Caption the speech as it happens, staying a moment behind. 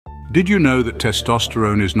Did you know that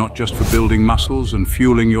testosterone is not just for building muscles and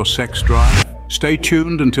fueling your sex drive? Stay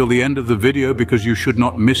tuned until the end of the video because you should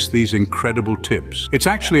not miss these incredible tips. It's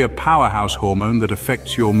actually a powerhouse hormone that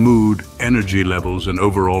affects your mood, energy levels, and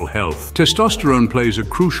overall health. Testosterone plays a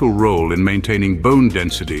crucial role in maintaining bone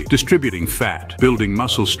density, distributing fat, building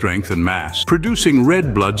muscle strength and mass, producing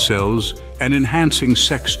red blood cells, and enhancing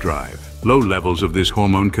sex drive. Low levels of this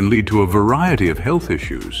hormone can lead to a variety of health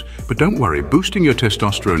issues. But don't worry, boosting your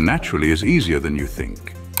testosterone naturally is easier than you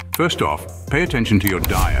think. First off, pay attention to your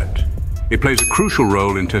diet. It plays a crucial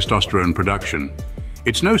role in testosterone production.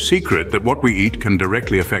 It's no secret that what we eat can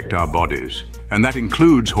directly affect our bodies, and that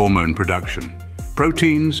includes hormone production.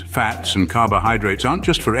 Proteins, fats, and carbohydrates aren't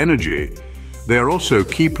just for energy. They are also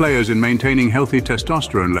key players in maintaining healthy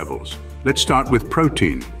testosterone levels. Let's start with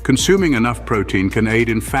protein. Consuming enough protein can aid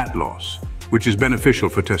in fat loss, which is beneficial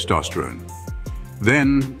for testosterone.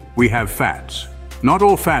 Then we have fats. Not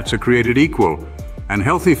all fats are created equal, and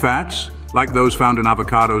healthy fats, like those found in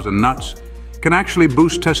avocados and nuts, can actually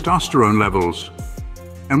boost testosterone levels.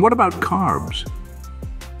 And what about carbs?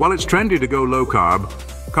 While it's trendy to go low carb,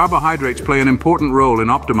 carbohydrates play an important role in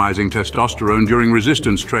optimizing testosterone during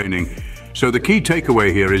resistance training. So the key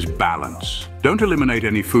takeaway here is balance. Don't eliminate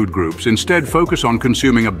any food groups. Instead, focus on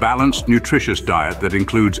consuming a balanced, nutritious diet that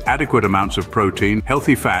includes adequate amounts of protein,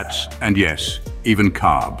 healthy fats, and yes, even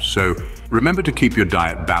carbs. So remember to keep your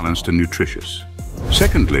diet balanced and nutritious.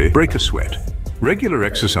 Secondly, break a sweat. Regular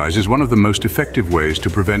exercise is one of the most effective ways to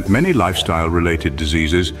prevent many lifestyle-related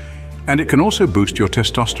diseases, and it can also boost your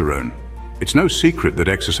testosterone. It's no secret that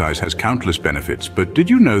exercise has countless benefits, but did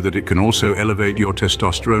you know that it can also elevate your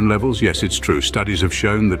testosterone levels? Yes, it's true. Studies have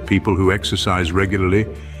shown that people who exercise regularly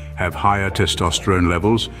have higher testosterone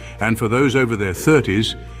levels, and for those over their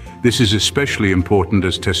 30s, this is especially important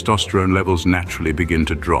as testosterone levels naturally begin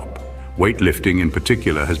to drop. Weightlifting in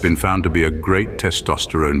particular has been found to be a great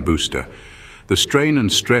testosterone booster. The strain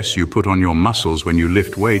and stress you put on your muscles when you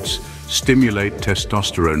lift weights stimulate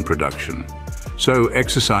testosterone production. So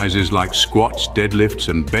exercises like squats, deadlifts,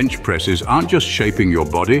 and bench presses aren't just shaping your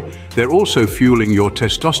body, they're also fueling your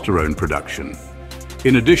testosterone production.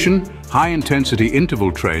 In addition, high-intensity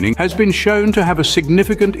interval training has been shown to have a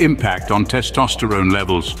significant impact on testosterone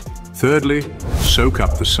levels. Thirdly, soak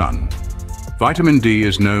up the sun. Vitamin D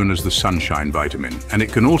is known as the sunshine vitamin, and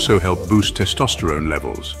it can also help boost testosterone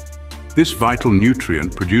levels. This vital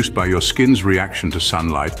nutrient produced by your skin's reaction to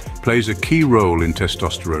sunlight plays a key role in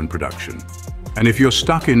testosterone production. And if you're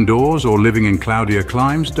stuck indoors or living in cloudier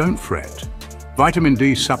climes, don't fret. Vitamin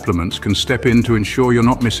D supplements can step in to ensure you're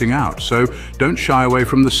not missing out, so don't shy away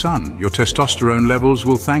from the sun. Your testosterone levels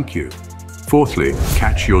will thank you. Fourthly,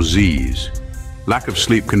 catch your Z's. Lack of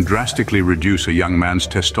sleep can drastically reduce a young man's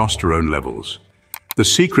testosterone levels. The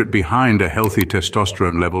secret behind a healthy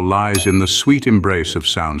testosterone level lies in the sweet embrace of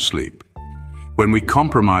sound sleep. When we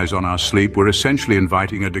compromise on our sleep, we're essentially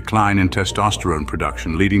inviting a decline in testosterone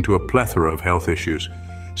production, leading to a plethora of health issues.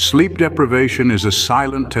 Sleep deprivation is a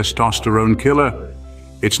silent testosterone killer.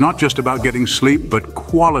 It's not just about getting sleep, but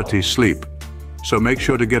quality sleep. So make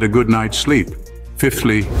sure to get a good night's sleep.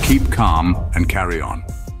 Fifthly, keep calm and carry on.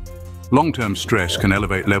 Long-term stress can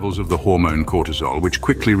elevate levels of the hormone cortisol, which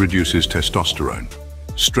quickly reduces testosterone.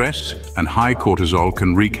 Stress and high cortisol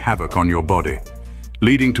can wreak havoc on your body,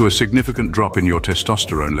 leading to a significant drop in your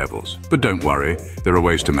testosterone levels. But don't worry, there are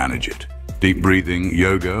ways to manage it. Deep breathing,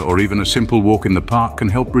 yoga, or even a simple walk in the park can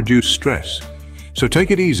help reduce stress. So take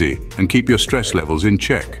it easy and keep your stress levels in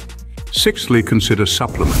check. Sixthly, consider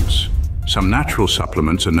supplements. Some natural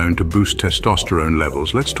supplements are known to boost testosterone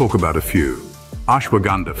levels. Let's talk about a few.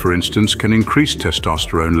 Ashwagandha, for instance, can increase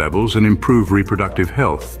testosterone levels and improve reproductive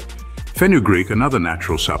health. Fenugreek, another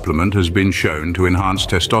natural supplement, has been shown to enhance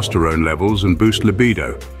testosterone levels and boost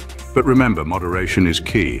libido. But remember, moderation is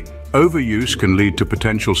key. Overuse can lead to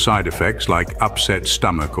potential side effects like upset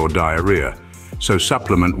stomach or diarrhea. So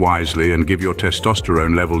supplement wisely and give your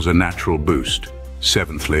testosterone levels a natural boost.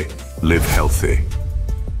 Seventhly, live healthy.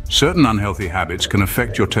 Certain unhealthy habits can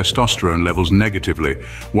affect your testosterone levels negatively.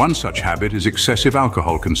 One such habit is excessive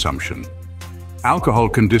alcohol consumption. Alcohol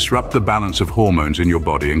can disrupt the balance of hormones in your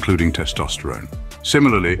body, including testosterone.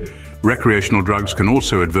 Similarly, recreational drugs can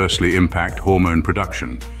also adversely impact hormone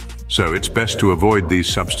production. So it's best to avoid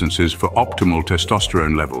these substances for optimal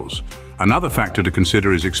testosterone levels. Another factor to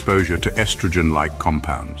consider is exposure to estrogen-like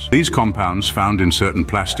compounds. These compounds, found in certain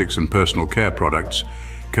plastics and personal care products,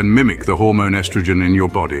 can mimic the hormone estrogen in your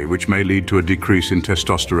body, which may lead to a decrease in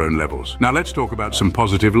testosterone levels. Now let's talk about some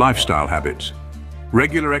positive lifestyle habits.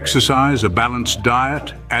 Regular exercise, a balanced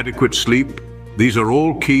diet, adequate sleep, These are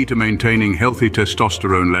all key to maintaining healthy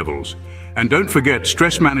testosterone levels. And don't forget,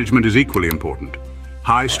 stress management is equally important.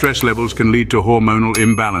 High stress levels can lead to hormonal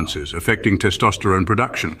imbalances, affecting testosterone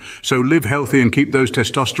production. So live healthy and keep those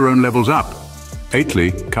testosterone levels up.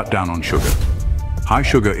 Eighthly, cut down on sugar. High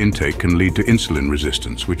sugar intake can lead to insulin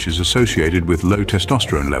resistance, which is associated with low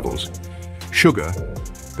testosterone levels. Sugar,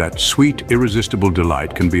 that sweet, irresistible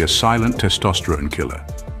delight, can be a silent testosterone killer.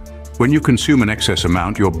 When you consume an excess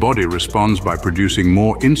amount, your body responds by producing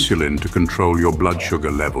more insulin to control your blood sugar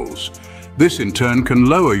levels. This in turn can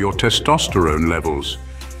lower your testosterone levels,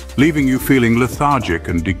 leaving you feeling lethargic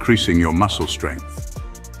and decreasing your muscle strength.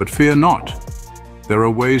 But fear not. There are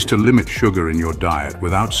ways to limit sugar in your diet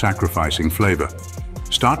without sacrificing flavor.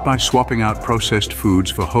 Start by swapping out processed foods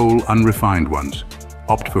for whole, unrefined ones.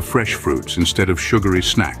 Opt for fresh fruits instead of sugary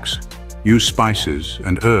snacks. Use spices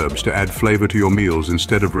and herbs to add flavor to your meals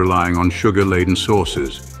instead of relying on sugar-laden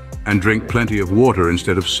sauces. And drink plenty of water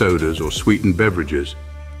instead of sodas or sweetened beverages.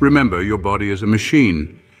 Remember, your body is a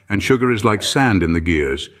machine, and sugar is like sand in the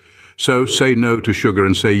gears. So say no to sugar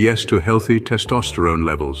and say yes to healthy testosterone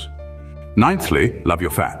levels. Ninthly, love your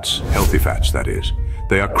fats, healthy fats that is.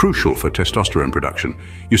 They are crucial for testosterone production.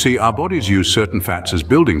 You see, our bodies use certain fats as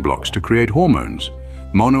building blocks to create hormones.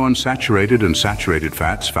 Monounsaturated and saturated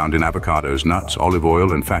fats found in avocados, nuts, olive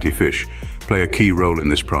oil, and fatty fish play a key role in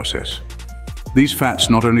this process. These fats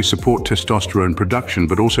not only support testosterone production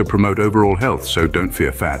but also promote overall health, so don't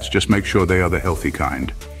fear fats, just make sure they are the healthy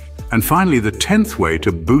kind. And finally, the 10th way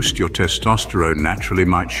to boost your testosterone naturally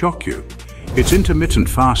might shock you. It's intermittent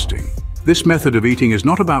fasting. This method of eating is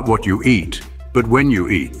not about what you eat, but when you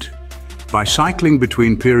eat. By cycling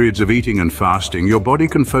between periods of eating and fasting, your body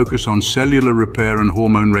can focus on cellular repair and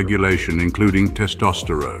hormone regulation, including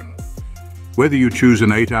testosterone. Whether you choose an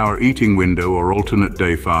 8-hour eating window or alternate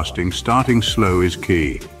day fasting, starting slow is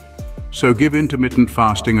key. So give intermittent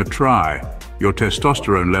fasting a try. Your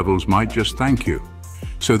testosterone levels might just thank you.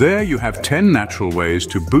 So there you have 10 natural ways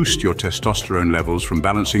to boost your testosterone levels, from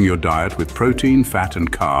balancing your diet with protein, fat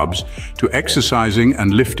and carbs, to exercising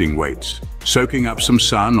and lifting weights, soaking up some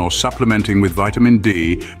sun or supplementing with vitamin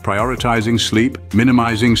D, prioritizing sleep,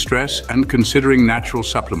 minimizing stress, and considering natural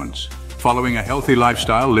supplements. Following a healthy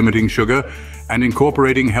lifestyle, limiting sugar, and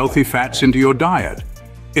incorporating healthy fats into your diet.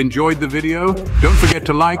 Enjoyed the video? Don't forget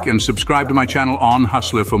to like and subscribe to my channel On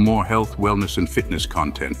Hustler for more health, wellness, and fitness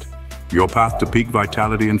content. Your path to peak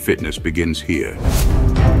vitality and fitness begins here.